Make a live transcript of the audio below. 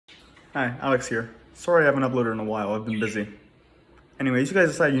Hi, Alex here. Sorry I haven't uploaded in a while, I've been busy. Anyways, you guys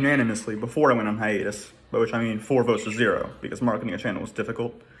decided unanimously before I went on hiatus, by which I mean 4 votes to 0, because marketing a channel was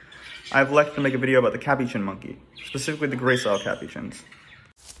difficult. I've elected to make a video about the Capuchin monkey, specifically the gracile capuchins.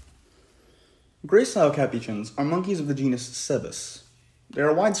 Gracile capuchins are monkeys of the genus Cebus. They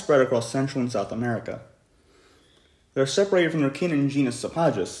are widespread across Central and South America. They are separated from their kin in genus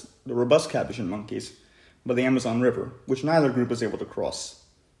Sapajus, the robust capuchin monkeys, by the Amazon River, which neither group is able to cross.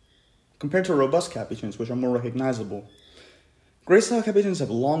 Compared to robust capuchins, which are more recognizable, gracile capuchins have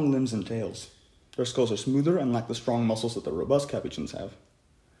long limbs and tails. Their skulls are smoother and lack the strong muscles that the robust capuchins have.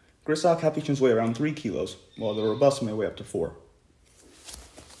 Gracile capuchins weigh around 3 kilos, while the robust may weigh up to 4.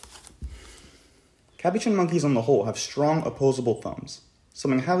 Capuchin monkeys on the whole have strong opposable thumbs,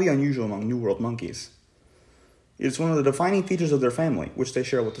 something highly unusual among New World monkeys. It is one of the defining features of their family, which they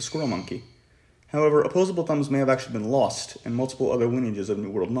share with the squirrel monkey. However, opposable thumbs may have actually been lost in multiple other lineages of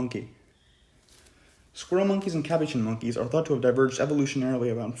New World monkey. Squirrel monkeys and capuchin monkeys are thought to have diverged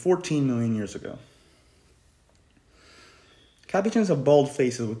evolutionarily around 14 million years ago. Capuchins have bald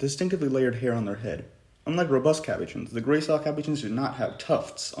faces with distinctively layered hair on their head. Unlike robust capuchins, the gracile capuchins do not have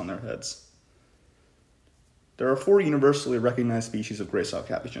tufts on their heads. There are 4 universally recognized species of gracile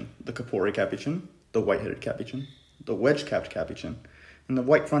capuchin: the Kapori capuchin, the white-headed capuchin, the wedge-capped capuchin, and the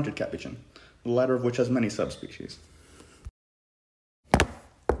white-fronted capuchin, the latter of which has many subspecies.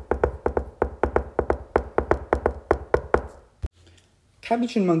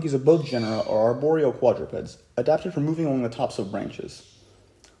 Capuchin monkeys of both genera are arboreal quadrupeds, adapted for moving along the tops of branches.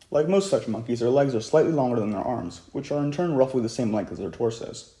 Like most such monkeys, their legs are slightly longer than their arms, which are in turn roughly the same length as their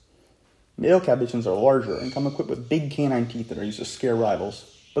torsos. Male capuchins are larger and come equipped with big canine teeth that are used to scare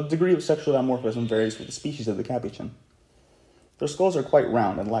rivals, but the degree of sexual dimorphism varies with the species of the capuchin. Their skulls are quite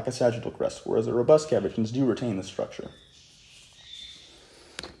round and lack a sagittal crest, whereas the robust capuchins do retain this structure.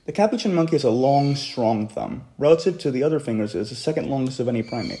 The capuchin monkey has a long, strong thumb. Relative to the other fingers, it is the second longest of any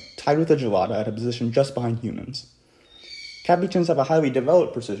primate, tied with a gelada at a position just behind humans. Capuchins have a highly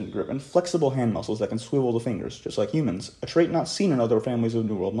developed precision grip and flexible hand muscles that can swivel the fingers, just like humans, a trait not seen in other families of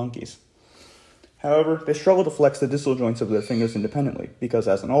New World monkeys. However, they struggle to flex the distal joints of their fingers independently, because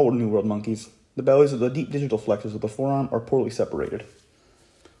as in all New World monkeys, the bellies of the deep digital flexors of the forearm are poorly separated.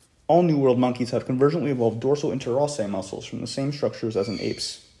 All New World monkeys have convergently evolved dorsal interossei muscles from the same structures as in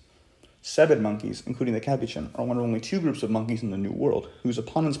apes. Cebid monkeys, including the capuchin, are one of only 2 groups of monkeys in the New World whose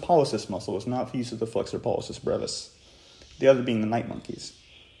Opponens Pollicis muscle is not fused to the Flexor Pollicis Brevis, the other being the night monkeys.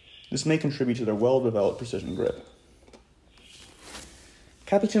 This may contribute to their well-developed precision grip.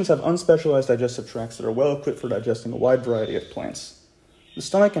 Capuchins have unspecialized digestive tracts that are well equipped for digesting a wide variety of plants. The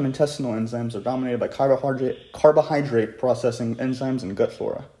stomach and intestinal enzymes are dominated by carbohydrate processing enzymes and gut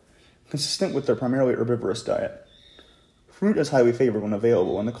flora, consistent with their primarily herbivorous diet. Fruit is highly favored when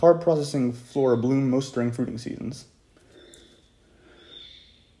available, and the carb-processing flora bloom most during fruiting seasons.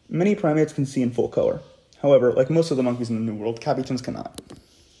 Many primates can see in full color. However, like most of the monkeys in the New World, capuchins cannot.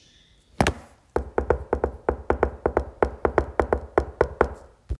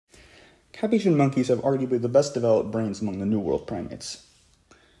 Capuchin monkeys have arguably the best developed brains among the New World primates.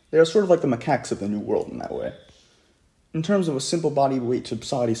 They are sort of like the macaques of the New World in that way. In terms of a simple body weight to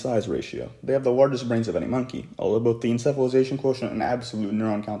body size ratio, they have the largest brains of any monkey, although both the Encephalization Quotient and absolute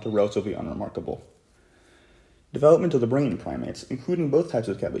neuron count are relatively unremarkable. Development of the brain in primates, including both types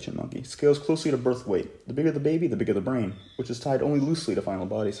of capuchin monkey, scales closely to birth weight. The bigger the baby, the bigger the brain, which is tied only loosely to final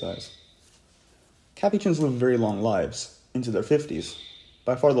body size. Capuchins live very long lives, into their 50s,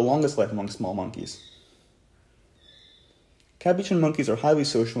 by far the longest life among small monkeys. Capuchin monkeys are highly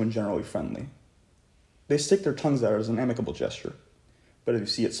social and generally friendly. They stick their tongues out as an amicable gesture, but if you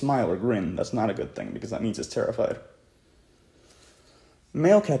see it smile or grin, that's not a good thing, because that means it's terrified.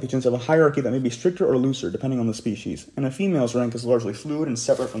 Male capuchins have a hierarchy that may be stricter or looser depending on the species, and a female's rank is largely fluid and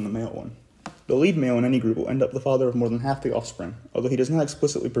separate from the male one. The lead male in any group will end up the father of more than half the offspring, although he does not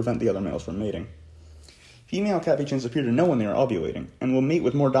explicitly prevent the other males from mating. Female capuchins appear to know when they are ovulating, and will mate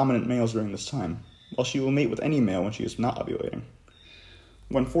with more dominant males during this time, while she will mate with any male when she is not ovulating.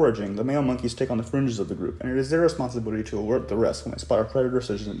 When foraging, the male monkeys take on the fringes of the group, and it is their responsibility to alert the rest when they spot a predator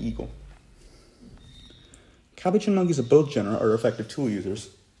such as an eagle. Capuchin monkeys of both genera are effective tool users.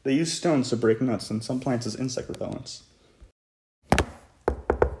 They use stones to break nuts and some plants as insect repellents.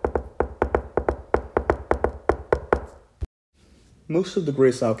 Most of the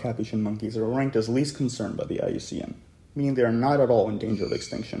gracile capuchin monkeys are ranked as least concerned by the IUCN, meaning they are not at all in danger of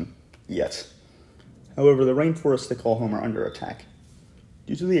extinction, yet. However, the rainforests they call home are under attack.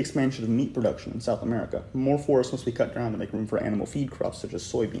 Due to the expansion of meat production in South America, more forests must be cut down to make room for animal feed crops such as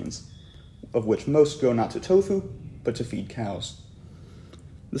soybeans, of which most go not to tofu, but to feed cows.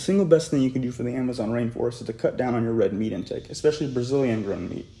 The single best thing you can do for the Amazon rainforest is to cut down on your red meat intake, especially Brazilian-grown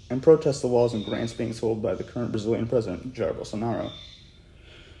meat, and protest the laws and grants being sold by the current Brazilian president, Jair Bolsonaro.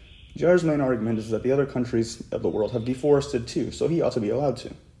 Jair's main argument is that the other countries of the world have deforested too, so he ought to be allowed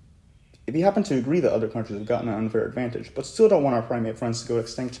to. If you happen to agree that other countries have gotten an unfair advantage, but still don't want our primate friends to go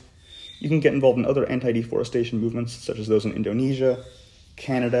extinct, you can get involved in other anti-deforestation movements, such as those in Indonesia,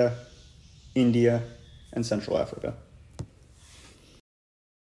 Canada, India, and Central Africa.